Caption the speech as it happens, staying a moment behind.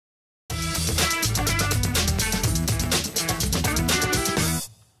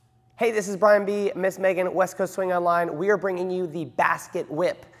Hey, this is Brian B, Miss Megan, West Coast Swing Online. We are bringing you the basket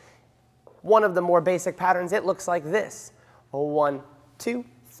whip. One of the more basic patterns, it looks like this. 1, 2,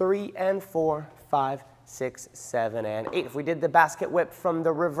 3, and 4, 5, 6, 7, and 8. If we did the basket whip from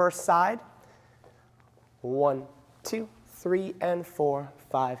the reverse side, 1, 2, 3, and 4,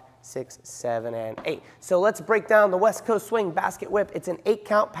 5, 6, 7, and 8. So let's break down the West Coast Swing basket whip. It's an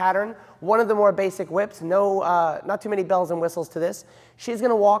 8-count pattern, one of the more basic whips. Not too many bells and whistles to this. She's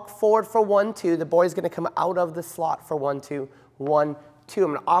going to walk forward for 1, 2. The boy's going to come out of the slot for 1, 2, 1, 2. I'm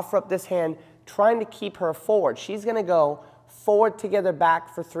going to offer up this hand, trying to keep her forward. She's going to go forward together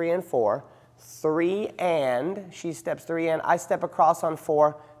back for 3 and 4. 3 and, she steps 3 and, I step across on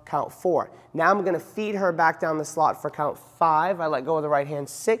 4. Count 4. Now I'm going to feed her back down the slot for count 5. I let go of the right hand.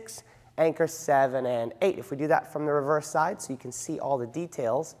 6, anchor 7, and 8. If we do that from the reverse side so you can see all the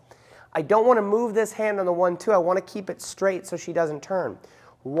details. I don't want to move this hand on the 1, 2. I want to keep it straight so she doesn't turn.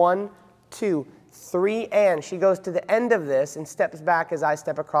 1, 2, 3, and. She goes to the end of this and steps back as I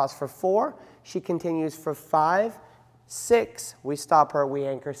step across for 4. She continues for 5, 6. We stop her. We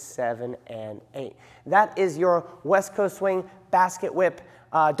anchor 7 and 8. That is your West Coast Swing basket whip.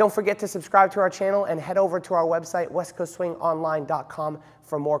 Don't forget to subscribe to our channel and head over to our website, westcoastswingonline.com,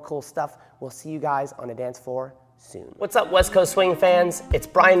 for more cool stuff. We'll see you guys on the dance floor soon. What's up, West Coast Swing fans? It's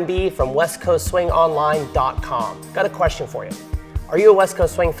Brian B from westcoastswingonline.com. Got a question for you. Are you a West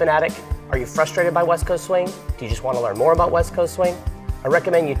Coast Swing fanatic? Are you frustrated by West Coast Swing? Do you just want to learn more about West Coast Swing? I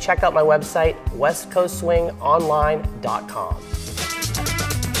recommend you check out my website, westcoastswingonline.com.